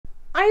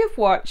I have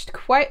watched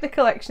quite the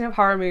collection of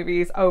horror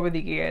movies over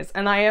the years,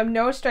 and I am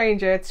no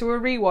stranger to a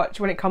rewatch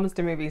when it comes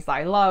to movies that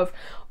I love,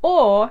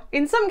 or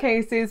in some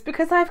cases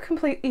because I've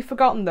completely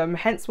forgotten them,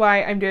 hence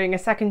why I'm doing a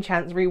second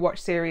chance rewatch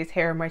series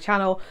here on my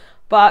channel.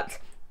 But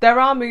there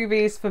are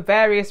movies for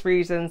various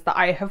reasons that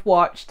I have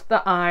watched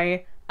that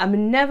I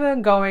am never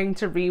going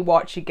to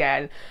rewatch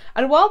again.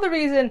 And while the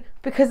reason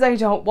because I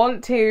don't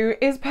want to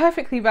is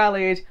perfectly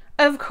valid,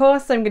 of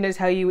course I'm going to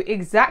tell you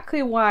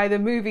exactly why the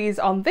movies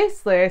on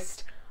this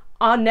list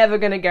are never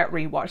going to get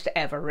rewatched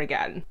ever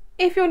again.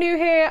 If you're new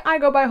here, I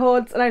go by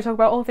Hordes and I talk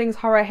about all things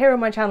horror here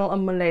on my channel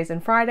on Mondays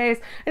and Fridays.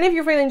 And if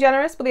you're feeling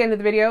generous by the end of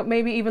the video,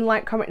 maybe even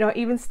like, comment, or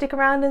even stick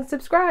around and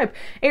subscribe.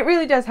 It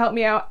really does help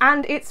me out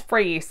and it's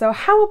free. So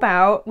how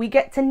about we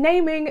get to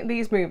naming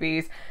these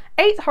movies?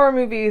 8 horror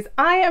movies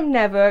I am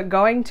never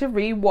going to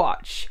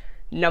rewatch.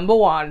 Number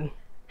 1.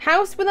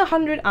 House with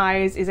 100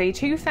 Eyes is a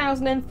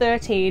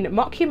 2013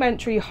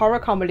 mockumentary horror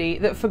comedy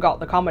that forgot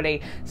the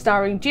comedy,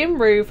 starring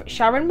Jim Roof,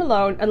 Sharon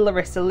Malone and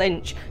Larissa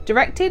Lynch,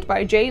 directed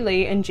by Jay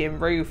Lee and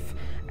Jim Roof.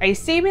 A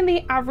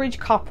seemingly average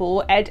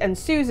couple, Ed and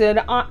Susan,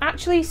 are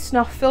actually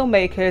snuff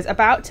filmmakers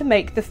about to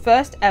make the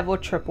first ever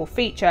triple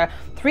feature,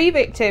 3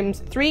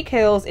 victims, 3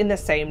 kills in the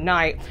same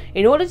night.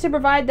 In order to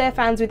provide their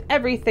fans with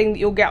everything that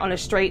you'll get on a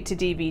straight to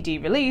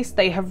DVD release,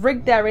 they have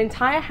rigged their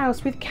entire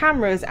house with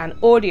cameras and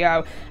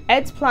audio.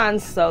 Ed's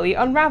plans slowly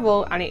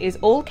unravel and it is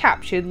all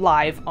captured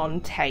live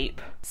on tape.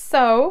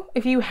 So,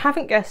 if you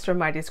haven't guessed from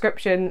my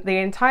description, the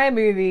entire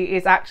movie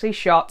is actually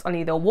shot on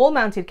either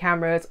wall-mounted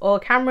cameras or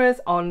cameras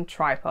on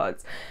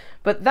tripods.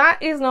 But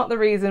that is not the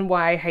reason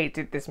why I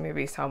hated this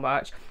movie so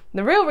much.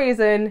 The real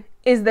reason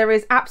is there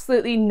is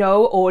absolutely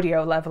no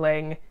audio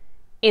leveling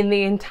in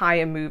the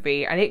entire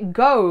movie, and it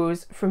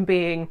goes from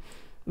being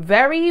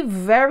very,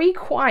 very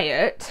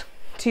quiet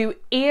to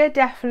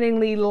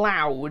ear-deafeningly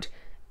loud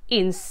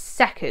in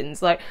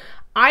seconds. Like,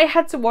 I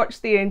had to watch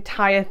the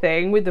entire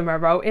thing with the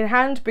remote in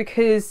hand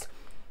because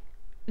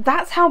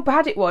that's how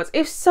bad it was.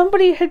 If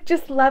somebody had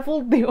just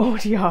leveled the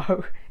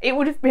audio, it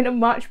would have been a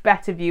much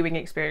better viewing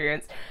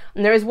experience.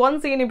 And there is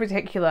one scene in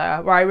particular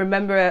where I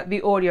remember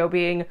the audio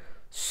being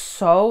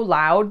so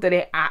loud that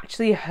it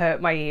actually hurt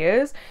my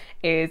ears.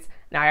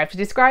 Now I have to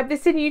describe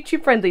this in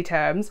YouTube friendly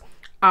terms.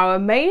 Our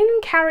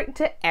main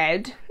character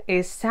Ed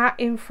is sat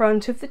in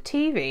front of the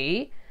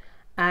TV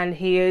and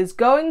he is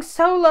going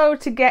solo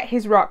to get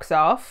his rocks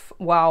off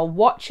while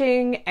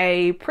watching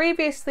a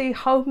previously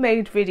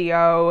homemade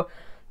video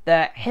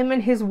that him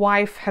and his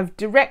wife have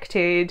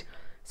directed,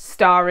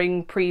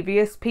 starring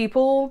previous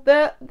people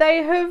that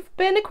they have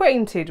been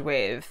acquainted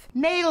with.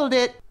 Nailed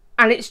it!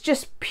 And it's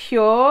just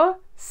pure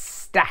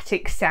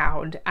static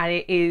sound,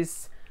 and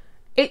it's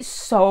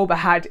so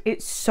bad.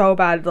 It's so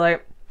bad.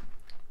 Like,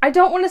 I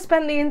don't want to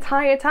spend the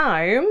entire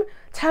time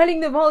turning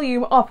the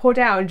volume up or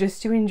down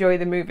just to enjoy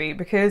the movie,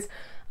 because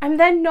I'm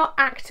then not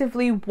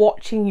actively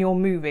watching your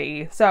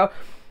movie. So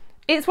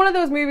it's one of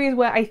those movies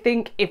where I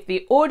think if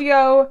the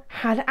audio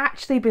had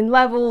actually been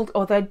leveled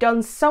or they'd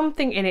done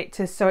something in it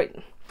to so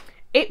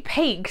it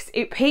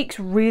peaks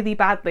really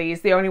badly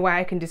is the only way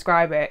I can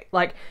describe it.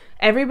 Like,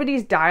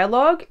 everybody's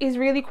dialogue is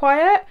really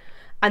quiet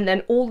and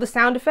then all the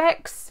sound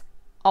effects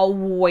are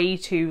way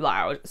too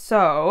loud.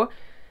 So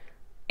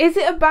is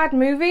it a bad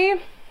movie?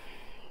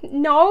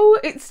 No,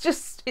 it's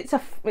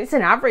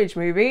an average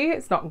movie.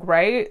 It's not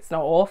great, it's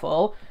not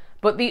awful,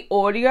 but the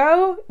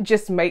audio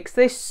just makes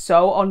this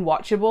so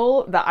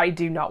unwatchable that I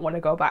do not want to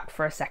go back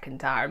for a second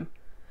time.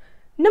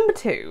 Number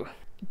 2.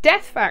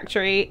 Death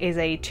Factory is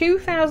a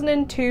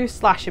 2002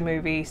 slasher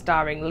movie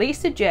starring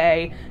Lisa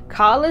J,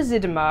 Carla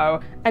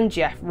Zidimo and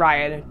Jeff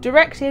Ryan,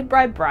 directed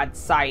by Brad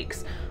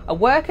Sykes. A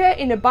worker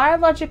in a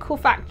biological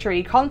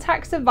factory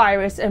contacts a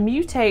virus and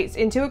mutates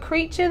into a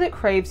creature that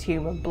craves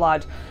human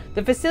blood.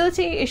 The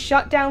facility is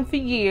shut down for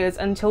years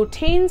until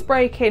teens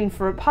break in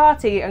for a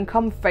party and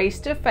come face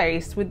to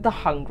face with the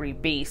hungry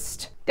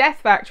beast. Death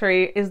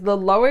Factory is the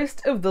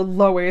lowest of the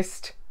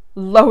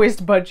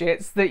lowest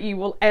budgets that you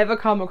will ever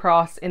come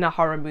across in a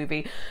horror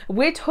movie.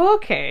 We're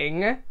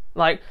talking,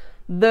 like,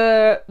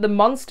 the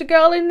monster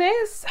girl in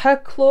this, her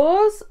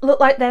claws look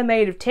like they're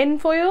made of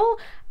tinfoil,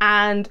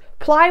 and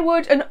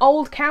plywood and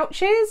old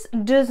couches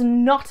does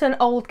not an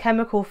old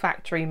chemical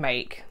factory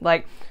make.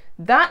 Like,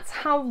 that's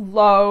how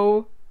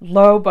low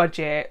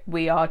budget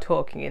we are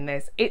talking in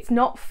this. It's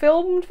not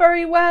filmed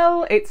very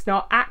well, it's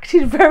not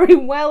acted very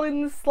well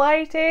in the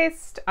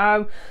slightest.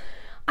 I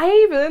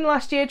even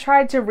last year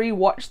tried to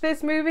rewatch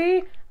this movie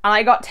and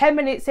I got 10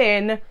 minutes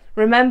in,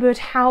 remembered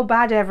how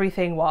bad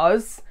everything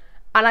was,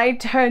 and I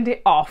turned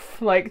it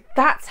off. Like,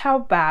 that's how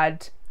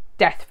bad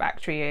Death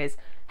Factory is.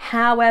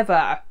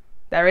 However,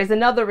 there is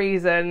another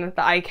reason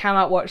that I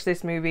cannot watch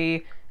this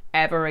movie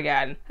ever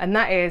again, and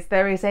that is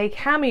there is a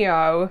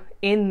cameo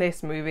in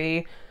this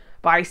movie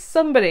by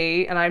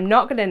somebody, and I'm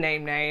not going to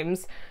name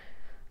names,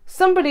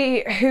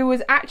 somebody who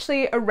was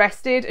actually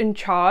arrested and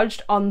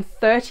charged on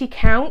 30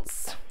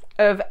 counts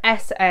of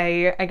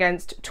SA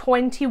against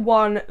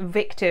 21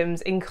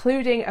 victims,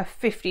 including a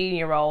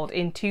 15-year-old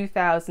in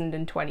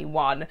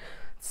 2021.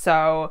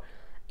 So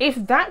If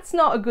that's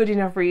not a good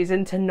enough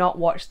reason to not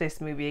watch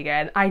this movie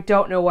again, I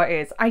don't know what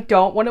is. I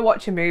don't want to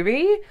watch a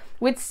movie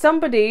with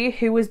somebody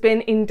who has been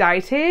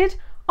indicted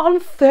on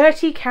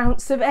 30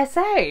 counts of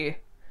SA.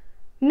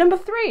 Number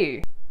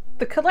 3.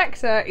 The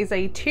Collector is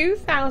a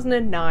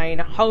 2009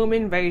 home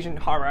invasion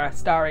horror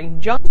starring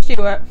Jon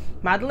Stewart,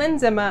 Madeline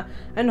Zimmer,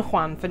 and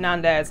Juan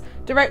Fernandez,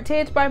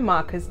 directed by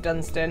Marcus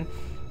Dunstan.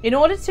 In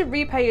order to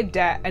repay a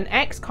debt, an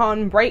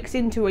ex-con breaks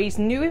into his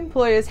new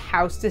employer's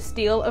house to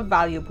steal a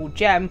valuable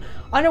gem,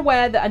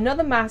 unaware that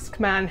another masked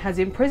man has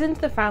imprisoned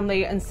the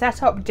family and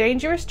set up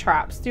dangerous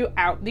traps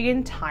throughout the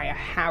entire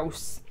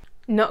house.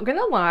 Not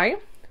gonna lie,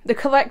 The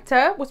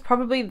Collector was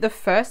probably the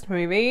first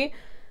movie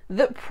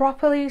that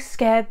properly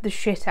scared the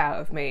shit out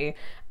of me,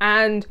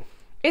 and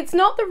it's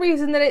not the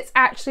reason that it's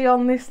actually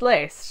on this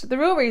list. The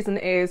real reason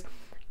is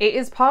it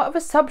is part of a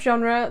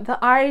subgenre that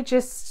I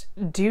just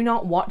do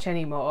not watch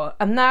anymore,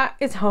 and that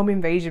is home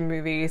invasion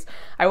movies.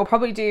 I will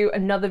probably do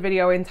another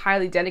video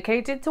entirely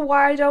dedicated to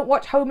why I don't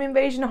watch home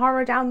invasion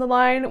horror down the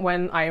line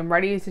when I am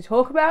ready to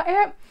talk about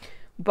it,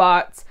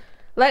 but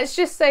let's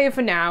just say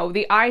for now,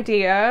 the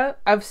idea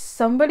of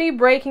somebody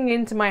breaking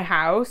into my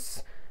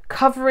house,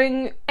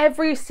 covering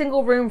every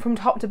single room from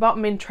top to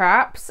bottom in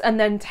traps, and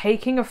then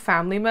taking a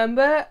family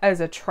member as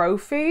a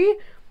trophy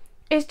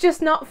is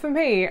just not for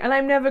me, and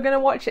I'm never going to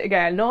watch it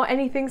again, nor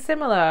anything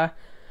similar.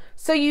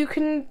 So you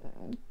can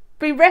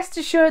be rest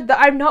assured that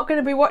I'm not going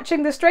to be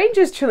watching the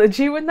Strangers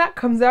trilogy when that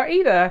comes out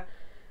either.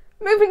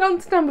 Moving on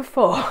to number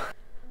 4.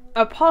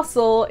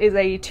 Apostle is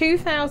a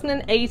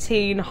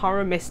 2018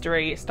 horror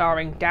mystery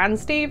starring Dan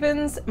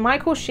Stevens,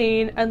 Michael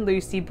Sheen, and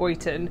Lucy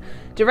Boynton,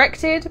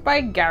 directed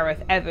by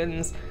Gareth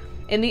Evans.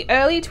 In the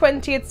early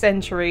 20th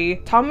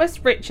century,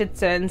 Thomas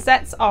Richardson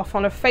sets off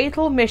on a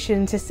fatal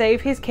mission to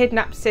save his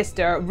kidnapped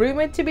sister,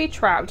 rumoured to be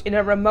trapped in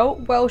a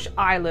remote Welsh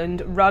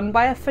island run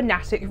by a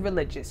fanatic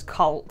religious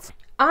cult.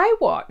 I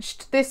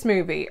watched this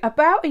movie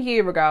about a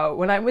year ago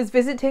when I was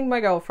visiting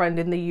my girlfriend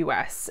in the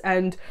US,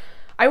 and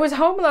I was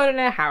home alone in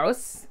her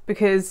house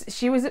because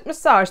she was at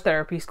massage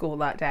therapy school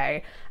that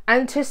day,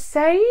 and to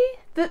say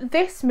that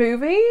this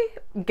movie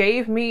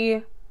gave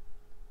me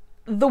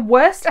the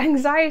worst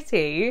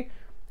anxiety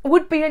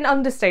would be an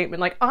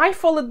understatement. Like, I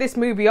followed this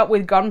movie up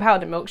with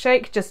Gunpowder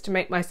Milkshake just to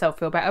make myself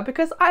feel better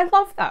because I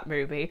love that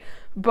movie,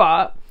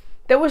 but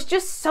there was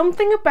just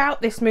something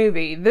about this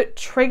movie that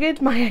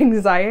triggered my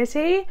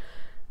anxiety,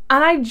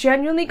 and I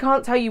genuinely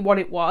can't tell you what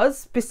it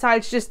was,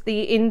 besides just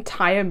the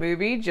entire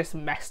movie just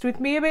messed with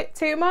me a bit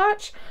too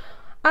much.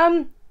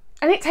 And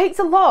it takes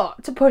a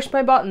lot to push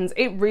my buttons,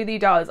 it really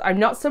does. I'm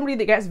not somebody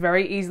that gets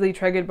very easily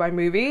triggered by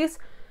movies,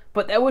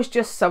 but there was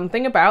just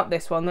something about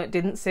this one that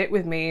didn't sit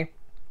with me.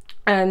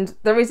 And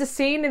there is a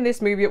scene in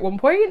this movie at one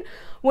point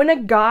when a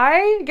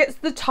guy gets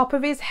the top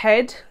of his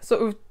head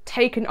sort of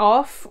taken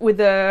off with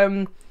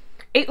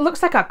it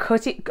looks like a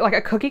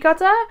cookie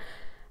cutter,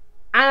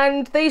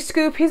 and they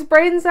scoop his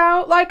brains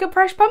out like a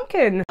fresh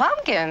pumpkin.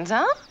 Pumpkins,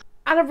 huh?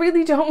 And I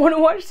really don't want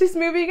to watch this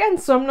movie again,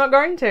 so I'm not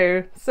going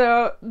to.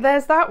 So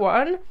there's that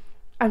one.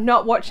 I'm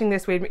not watching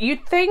this weird movie.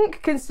 You'd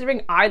think,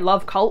 considering I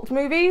love cult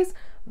movies,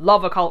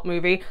 love a cult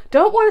movie,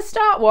 don't want to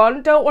start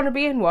one, don't want to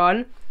be in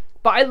one,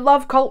 but I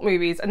love cult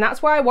movies, and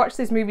that's why I watched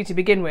this movie to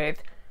begin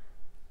with.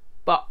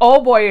 But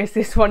oh boy, is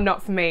this one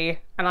not for me,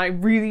 and I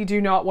really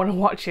do not want to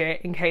watch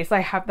it in case I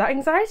have that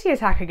anxiety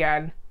attack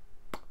again.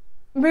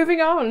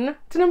 Moving on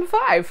to number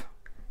 5.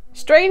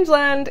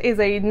 Strangeland is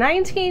a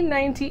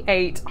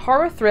 1998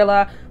 horror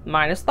thriller,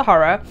 minus the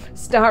horror,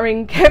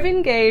 starring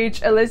Kevin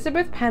Gage,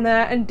 Elizabeth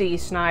Penner, and Dee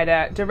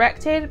Snider,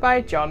 directed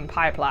by John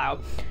Piplow.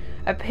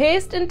 A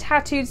pierced and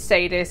tattooed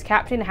sadist,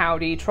 Captain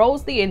Howdy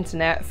trolls the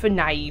internet for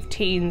naive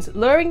teens,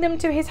 luring them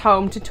to his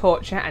home to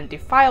torture and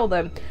defile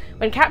them.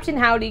 When Captain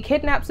Howdy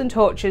kidnaps and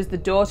tortures the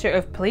daughter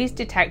of police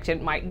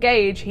detective Mike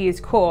Gage, he is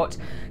caught.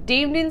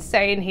 Deemed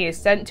insane, he is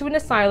sent to an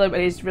asylum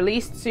and is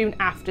released soon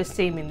after,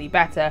 seemingly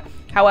better.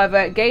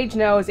 However, Gage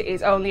knows it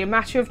is only a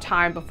matter of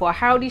time before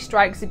Howdy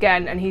strikes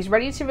again, and he's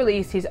ready to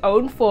release his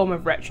own form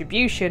of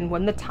retribution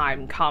when the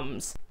time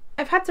comes.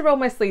 I've had to roll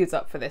my sleeves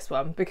up for this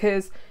one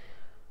because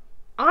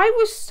I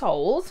was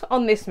sold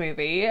on this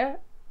movie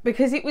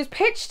because it was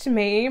pitched to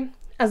me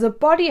as a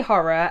body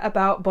horror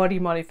about body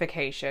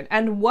modification,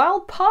 and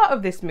while part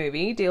of this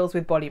movie deals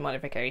with body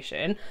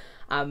modification,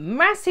 a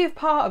massive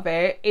part of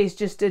it is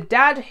just a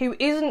dad who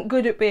isn't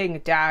good at being a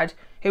dad,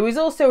 who is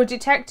also a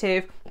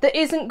detective that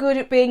isn't good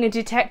at being a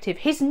detective.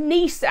 His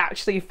niece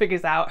actually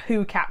figures out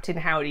who Captain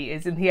Howdy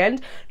is in the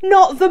end,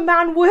 not the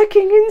man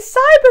working in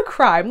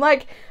cybercrime.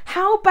 Like,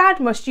 how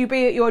bad must you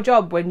be at your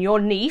job when your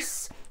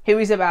niece, who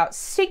is about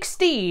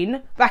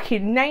 16 back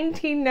in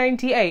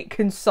 1998,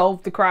 can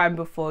solve the crime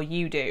before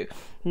you do?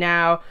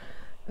 Now,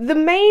 the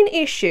main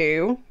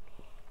issue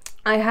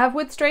I have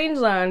with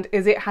Strangeland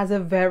is it has a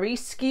very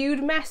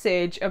skewed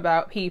message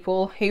about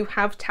people who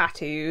have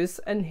tattoos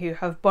and who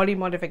have body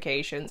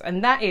modifications,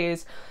 and that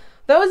is,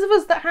 those of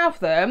us that have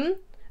them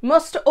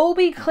must all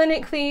be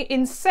clinically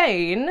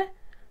insane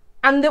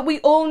and that we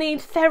all need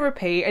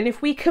therapy, and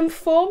if we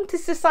conform to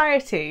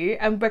society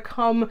and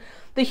become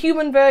the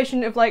human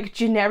version of like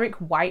generic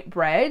white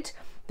bread,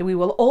 then we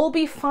will all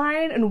be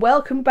fine and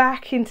welcome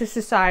back into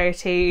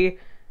society.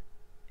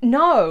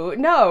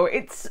 No,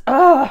 it's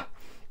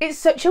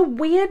such a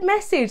weird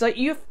message. Like,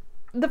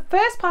 the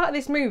first part of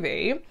this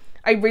movie,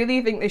 I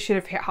really think they should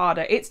have hit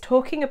harder. It's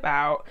talking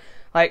about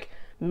like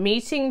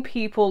meeting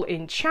people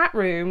in chat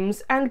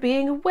rooms and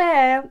being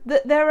aware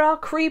that there are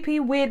creepy,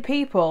 weird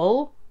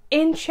people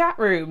in chat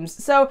rooms.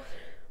 So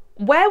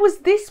where was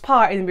this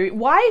part in the movie?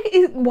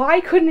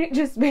 Why couldn't it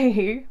just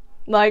be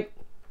like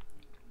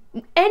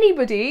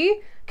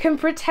anybody can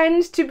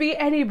pretend to be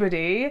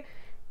anybody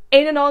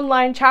in an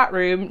online chat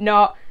room,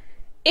 not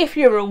if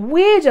you're a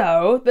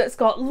weirdo that's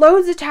got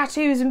loads of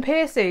tattoos and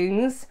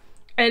piercings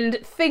and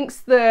thinks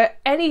that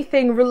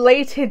anything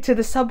related to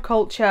the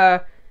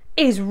subculture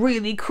is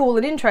really cool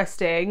and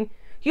interesting,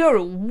 you're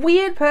a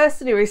weird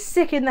person who is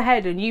sick in the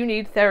head and you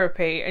need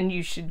therapy and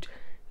you should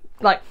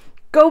like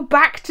go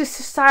back to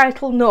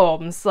societal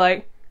norms.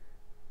 Like,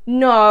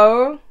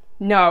 no.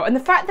 And the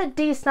fact that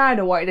Dee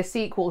Snider wanted a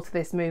sequel to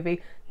this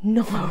movie,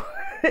 no.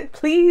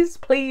 Please,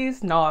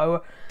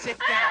 no. Sit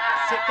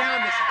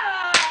down, miss.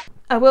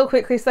 I will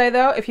quickly say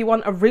though, if you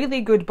want a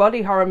really good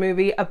body horror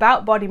movie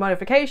about body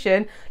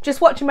modification, just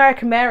watch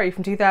American Mary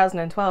from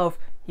 2012.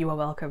 You are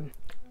welcome.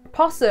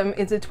 Possum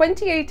is a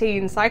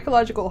 2018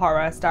 psychological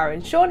horror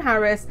starring Sean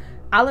Harris,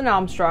 Alan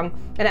Armstrong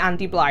and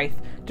Andy Blythe,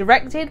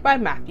 directed by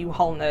Matthew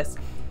Holness.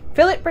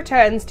 Philip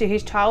returns to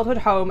his childhood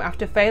home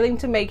after failing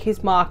to make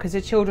his mark as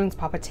a children's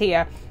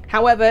puppeteer.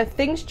 However,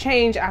 things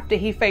change after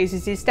he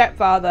faces his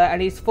stepfather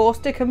and is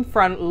forced to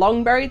confront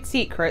long-buried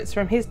secrets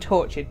from his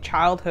tortured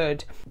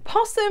childhood.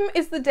 Possum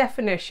is the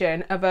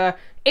definition of a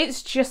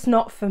 "it's just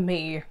not for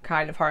me"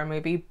 kind of horror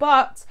movie,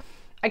 but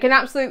I can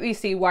absolutely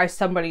see why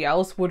somebody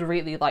else would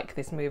really like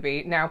this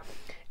movie. Now,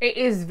 it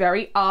is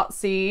very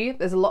artsy,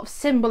 there's a lot of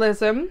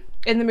symbolism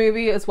in the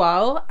movie as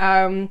well,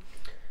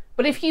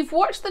 but if you've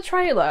watched the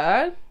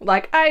trailer,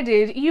 like I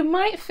did, you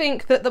might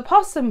think that the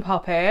possum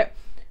puppet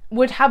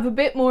would have a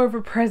bit more of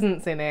a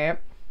presence in it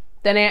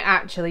than it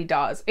actually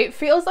does. It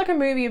feels like a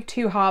movie of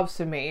two halves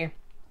for me,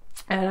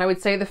 and I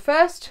would say the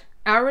first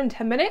hour and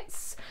 10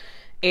 minutes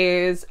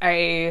is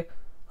a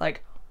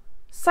like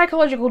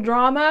psychological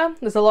drama.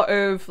 There's a lot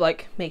of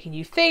like making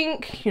you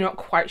think, you're not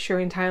quite sure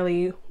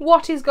entirely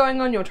what is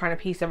going on, you're trying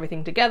to piece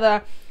everything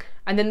together,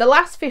 and then the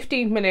last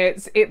 15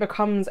 minutes it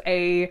becomes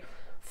a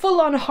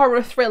full-on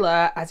horror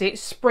thriller as it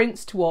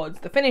sprints towards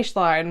the finish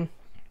line.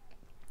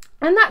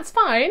 And that's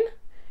fine.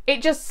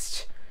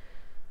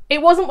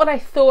 It wasn't what I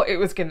thought it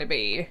was going to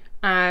be,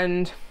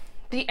 and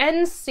the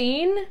end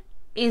scene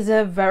is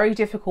a very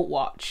difficult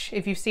watch.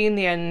 If you've seen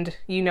the end,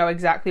 you know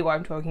exactly what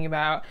I'm talking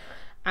about,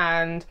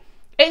 and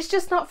it's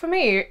just not for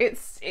me.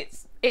 It's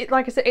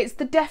like I said, it's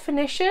the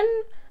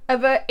definition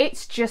of a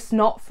 "it's just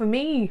not for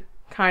me"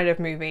 kind of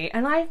movie,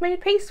 and I've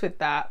made peace with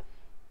that.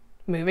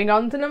 Moving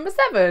on to number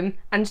 7,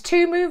 and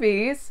 2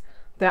 movies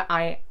that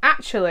I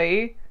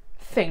actually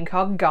think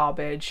are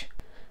garbage.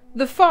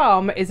 The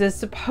Farm is a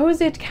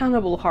supposed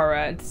cannibal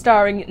horror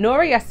starring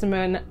Nora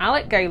Esserman,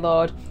 Alec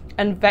Gaylord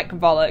and Vec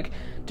Volek,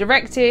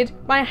 directed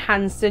by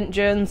Hans St.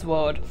 John's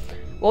Wood.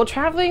 While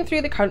travelling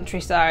through the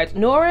countryside,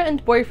 Nora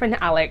and boyfriend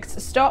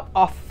Alex stop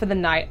off for the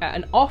night at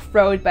an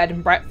off-road bed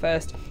and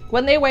breakfast.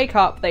 When they wake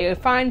up, they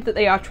find that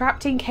they are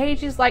trapped in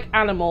cages like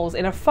animals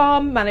in a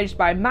farm managed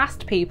by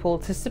masked people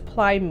to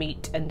supply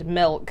meat and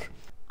milk.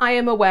 I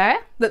am aware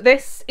that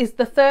this is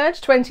the third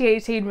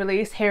 2018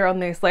 release here on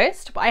this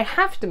list, but I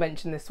have to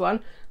mention this one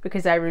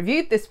because I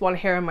reviewed this one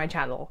here on my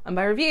channel. And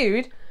by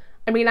reviewed,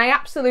 I mean I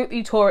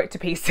absolutely tore it to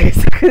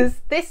pieces because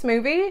this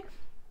movie,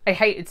 I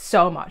hated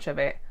so much of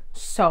it.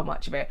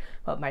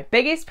 But my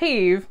biggest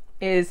peeve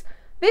is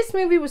this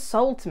movie was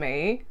sold to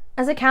me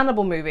as a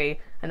cannibal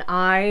movie, and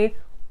I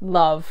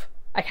love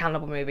a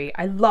cannibal movie.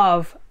 I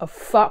love a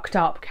fucked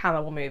up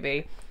cannibal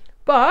movie.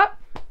 But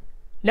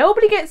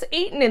nobody gets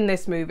eaten in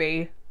this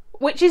movie,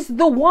 which is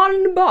the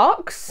one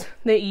box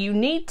that you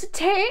need to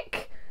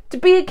tick to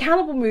be a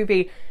cannibal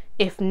movie.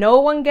 If no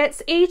one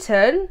gets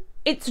eaten,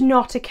 it's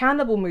not a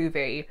cannibal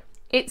movie.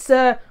 It's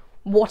a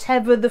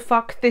whatever the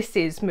fuck this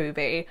is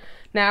movie.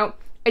 Now,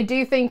 I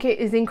do think it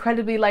is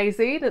incredibly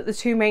lazy that the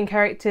 2 main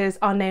characters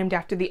are named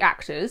after the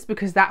actors,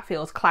 because that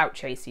feels clout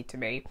chasey to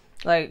me.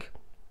 Like,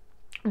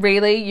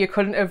 really? You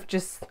couldn't have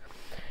just...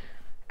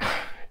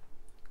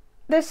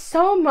 There's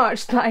so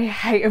much that I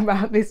hate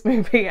about this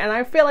movie, and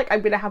I feel like I'm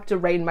gonna have to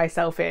rein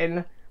myself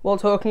in while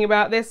talking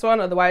about this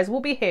one, otherwise we'll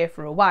be here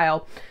for a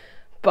while.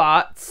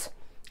 But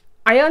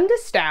I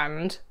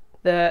understand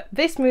that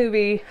this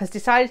movie has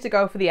decided to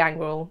go for the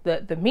angle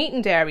that the meat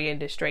and dairy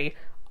industry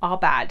are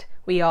bad.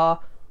 We are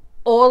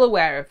all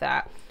aware of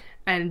that.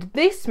 And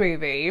this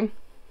movie,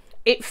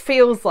 it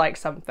feels like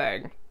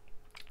something.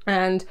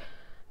 And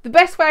the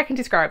best way I can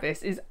describe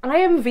this is I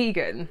am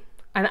vegan,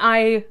 and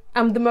I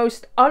am the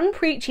most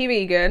unpreachy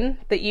vegan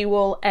that you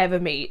will ever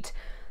meet.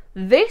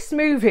 This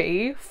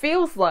movie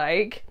feels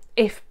like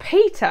if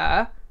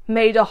PETA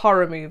made a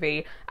horror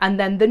movie, and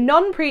then the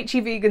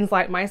non-preachy vegans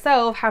like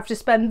myself have to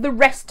spend the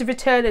rest of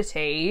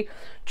eternity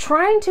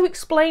trying to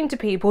explain to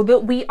people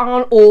that we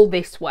aren't all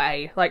this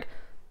way. Like,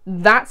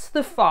 that's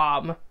the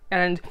farm.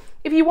 And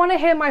if you want to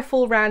hear my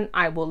full rant,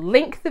 I will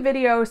link the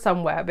video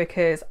somewhere,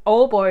 because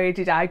oh boy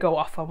did I go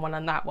off on one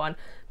on that one.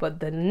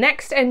 But the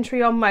next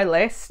entry on my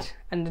list,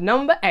 and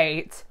number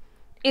 8,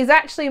 is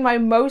actually my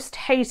most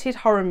hated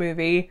horror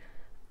movie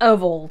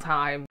of all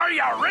time. Are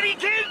you ready,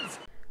 kids?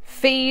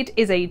 Feed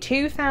is a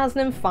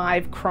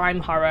 2005 crime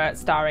horror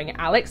starring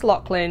Alex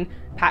Lachlan,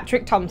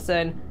 Patrick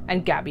Thompson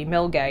and Gabby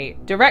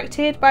Milgate,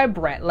 directed by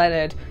Brett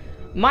Leonard.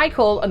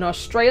 Michael, an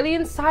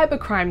Australian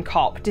cybercrime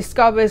cop,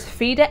 discovers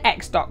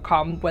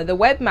FeederX.com, where the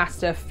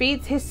webmaster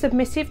feeds his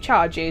submissive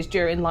charges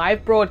during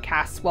live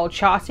broadcasts while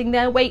charting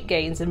their weight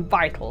gains and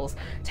vitals,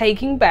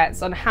 taking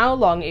bets on how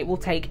long it will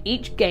take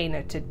each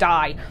gainer to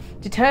die.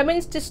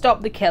 Determined to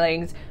stop the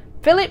killings,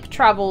 Philip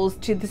travels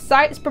to the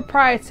site's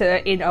proprietor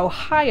in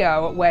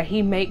Ohio, where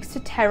he makes a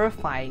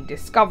terrifying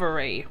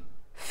discovery.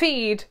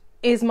 Feed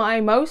is my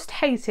most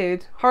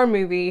hated horror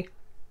movie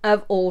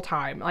of all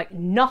time. Like,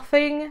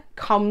 nothing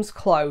comes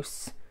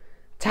close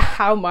to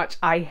how much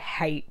I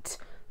hate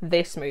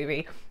this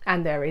movie.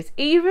 And there is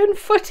even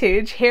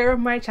footage here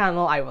on my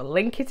channel, I will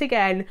link it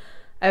again,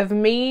 of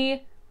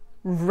me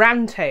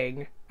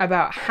ranting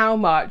about how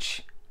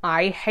much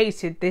I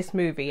hated this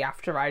movie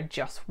after I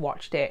just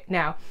watched it.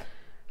 Now,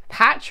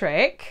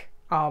 Patrick,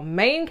 our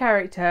main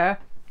character,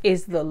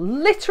 is the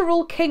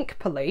literal kink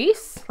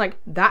police. Like,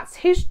 that's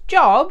his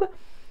job.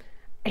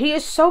 He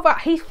is so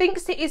bad. He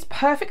thinks it is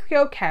perfectly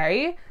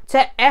okay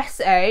to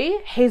SA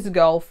his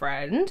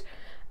girlfriend,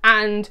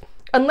 and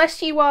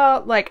unless you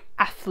are like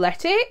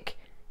athletic,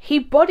 he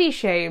body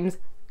shames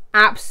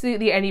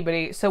absolutely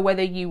anybody. So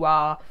whether you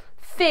are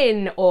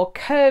thin or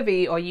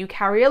curvy, or you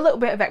carry a little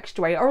bit of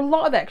extra weight or a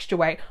lot of extra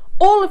weight,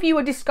 all of you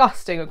are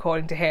disgusting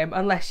according to him,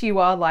 unless you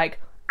are like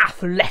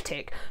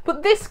athletic.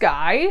 But this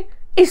guy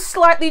is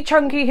slightly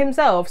chunky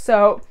himself,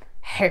 so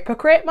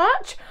hypocrite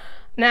much?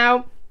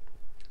 Now,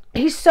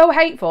 he's so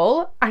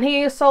hateful, and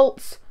he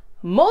assaults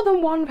more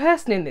than one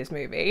person in this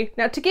movie.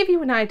 Now, to give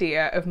you an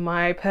idea of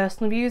my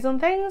personal views on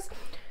things,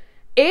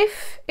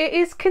 if it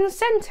is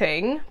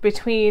consenting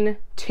between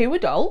 2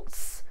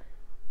 adults,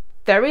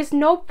 there is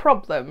no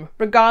problem,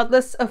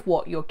 regardless of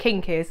what your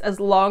kink is, as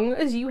long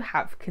as you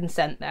have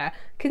consent there.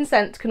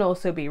 Consent can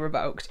also be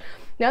revoked.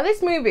 Now,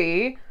 this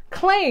movie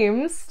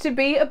claims to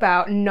be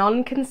about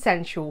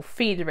non-consensual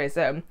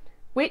feederism,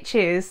 which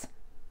is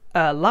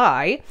a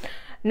lie.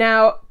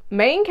 Now,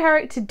 main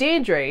character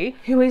Deirdre,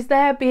 who is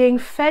there being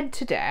fed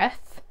to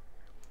death,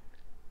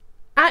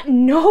 at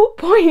no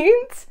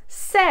point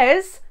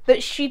says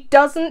that she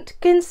doesn't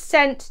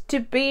consent to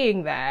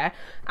being there,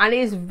 and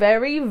is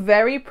very,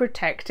 very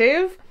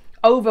protective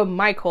over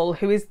Michael,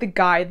 who is the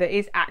guy that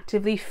is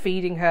actively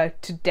feeding her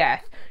to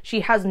death.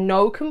 She has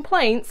no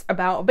complaints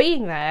about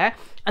being there,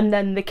 and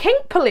then the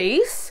kink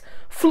police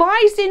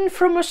flies in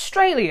from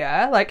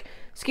Australia, like,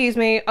 excuse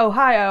me,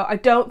 Ohio, I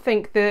don't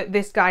think that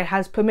this guy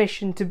has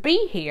permission to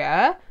be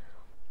here,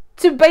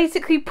 to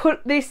basically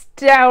put this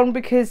down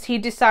because he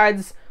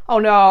decides, oh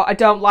no, I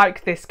don't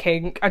like this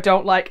kink, I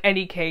don't like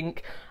any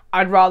kink,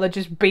 I'd rather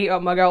just beat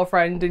up my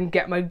girlfriend and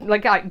get my,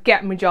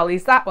 get my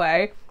jollies that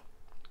way.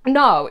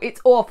 No,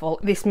 it's awful,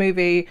 this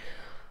movie.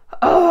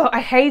 Oh, I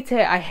hate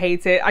it, I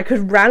hate it. I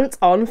could rant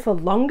on for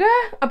longer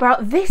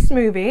about this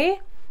movie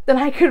than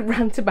I could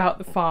rant about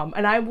The Farm,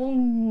 and I will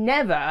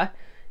never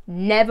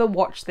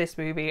watch this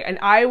movie, and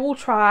I will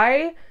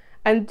try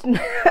and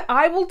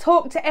I will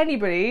talk to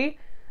anybody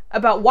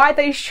about why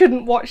they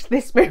shouldn't watch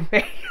this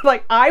movie.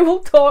 Like, I will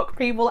talk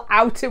people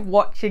out of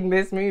watching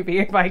this movie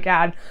if I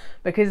can,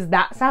 because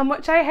that's how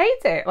much I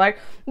hate it. Like,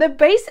 they're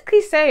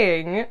basically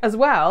saying as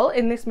well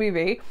in this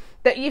movie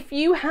that if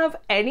you have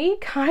any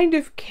kind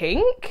of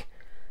kink,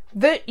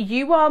 that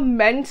you are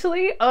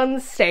mentally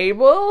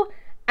unstable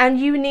and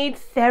you need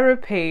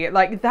therapy.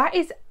 Like, that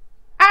is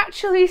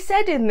actually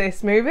said in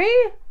this movie.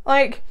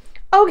 Like,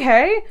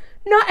 okay,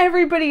 not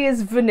everybody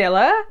is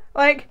vanilla,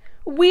 like,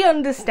 we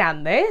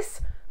understand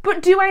this,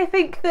 but do I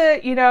think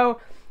that, you know,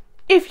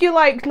 if you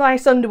like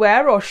nice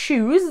underwear or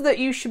shoes, that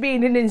you should be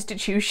in an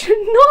institution?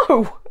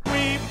 No!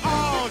 We've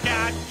all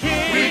got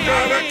kink. We've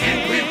got a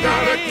kink, we've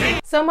got a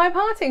kink. So my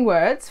parting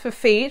words for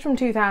Feed from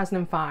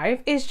 2005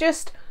 is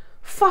just,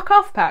 fuck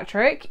off,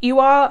 Patrick. You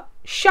are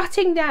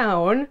shutting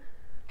down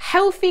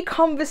healthy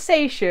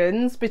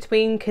conversations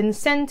between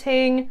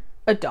consenting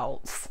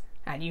adults,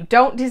 and you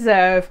don't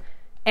deserve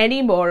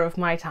any more of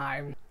my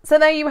time. So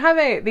there you have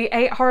it, the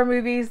 8 horror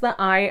movies that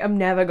I am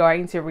never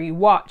going to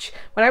rewatch.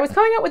 When I was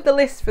coming up with the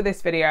list for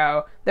this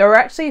video, there were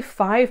actually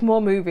 5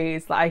 more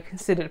movies that I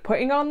considered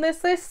putting on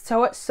this list,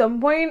 so at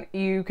some point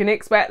you can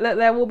expect that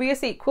there will be a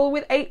sequel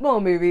with 8 more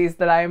movies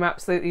that I am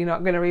absolutely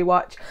not going to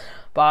rewatch.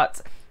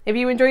 But If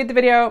you enjoyed the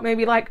video,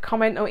 maybe like,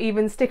 comment, or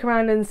even stick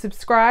around and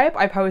subscribe.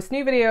 I post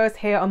new videos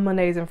here on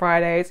Mondays and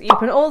Fridays. You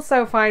can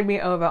also find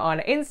me over on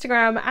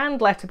Instagram and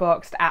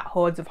Letterboxd at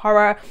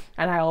HordesOfHorror,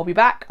 and I will be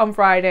back on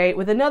Friday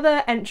with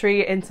another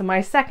entry into my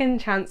second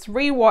chance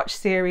rewatch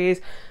series,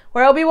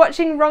 where I'll be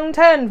watching Wrong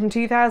Turn from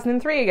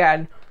 2003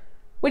 again,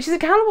 which is a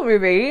cannibal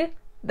movie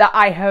that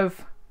I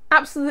have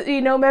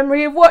absolutely no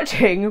memory of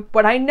watching,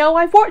 but I know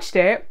I've watched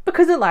it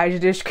because Elijah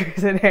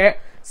Dushku's in it.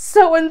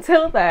 So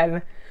until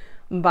then,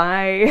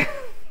 bye.